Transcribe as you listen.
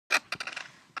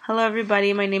Hello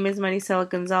everybody, my name is Marisela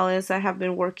Gonzalez. I have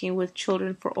been working with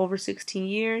children for over 16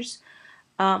 years.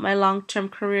 My long-term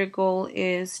career goal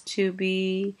is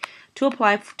to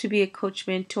apply to be a coach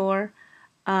mentor,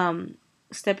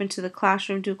 step into the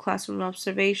classroom, do classroom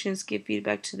observations, give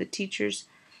feedback to the teachers,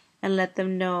 and let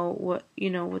them know what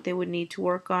they would need to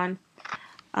work on.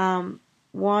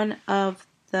 One of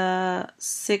the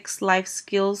 6 life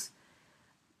skills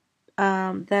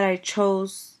that I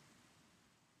chose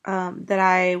that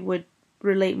I would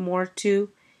relate more to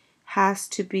has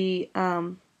to be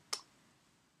the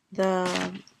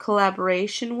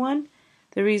collaboration one.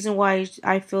 The reason why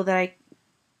I feel that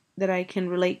I can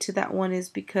relate to that one is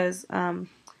because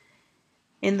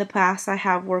in the past I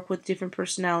have worked with different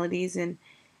personalities and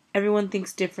everyone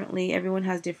thinks differently. Everyone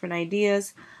has different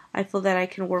ideas. I feel that I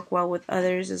can work well with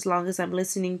others as long as I'm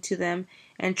listening to them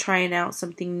and trying out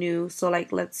something new. So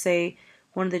like let's say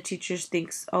one of the teachers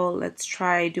thinks, oh, let's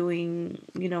try doing,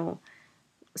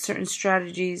 certain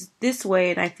strategies this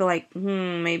way, and I feel like,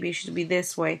 maybe it should be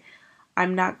this way.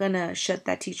 I'm not going to shut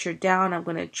that teacher down. I'm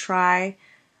going to try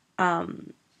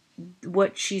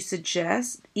what she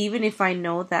suggests. Even if I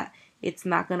know that it's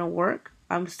not going to work,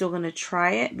 I'm still going to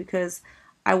try it because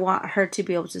I want her to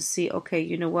be able to see, okay,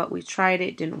 you know what, we tried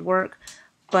it, didn't work.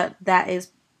 But that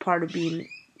is part of being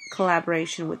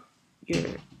collaboration with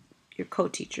your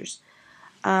co-teachers.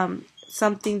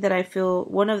 Something that I feel,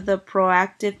 one of the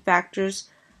proactive factors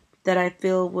that I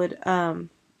feel would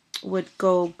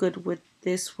go good with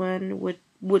this one,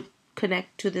 would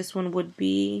connect to this one, would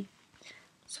be,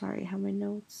 sorry, I have my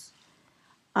notes.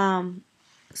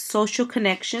 Social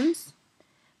connections,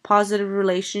 positive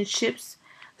relationships.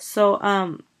 So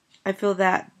I feel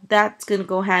that that's going to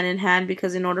go hand in hand,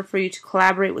 because in order for you to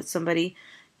collaborate with somebody,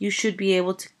 you should be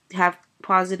able to have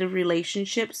positive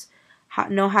relationships,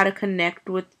 know how to connect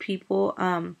with people.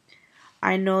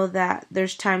 I know that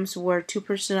there's times where 2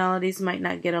 personalities might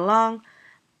not get along,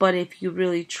 but if you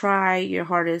really try your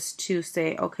hardest to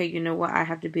say, okay, you know what, I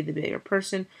have to be the bigger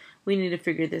person, we need to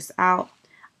figure this out,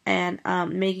 and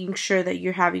making sure that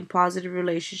you're having positive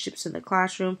relationships in the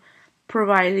classroom,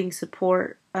 providing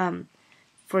support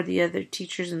for the other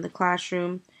teachers in the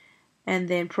classroom, and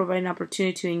then providing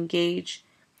opportunity to engage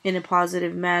in a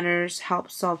positive manners, help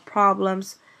solve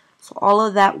problems. So all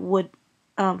of that would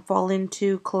fall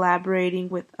into collaborating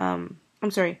with,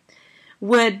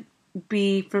 would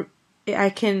be, for, I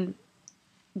can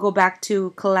go back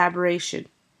to collaboration.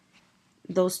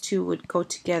 Those two would go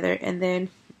together, and then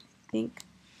I think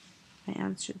I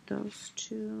answered those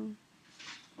 2.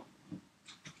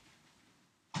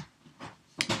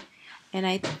 And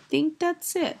I think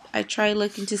that's it. I tried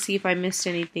looking to see if I missed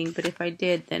anything, but if I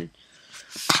did, then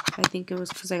I think it was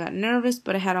because I got nervous,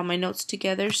 but I had all my notes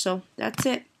together, so that's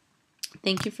it.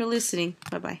 Thank you for listening.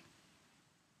 Bye-bye.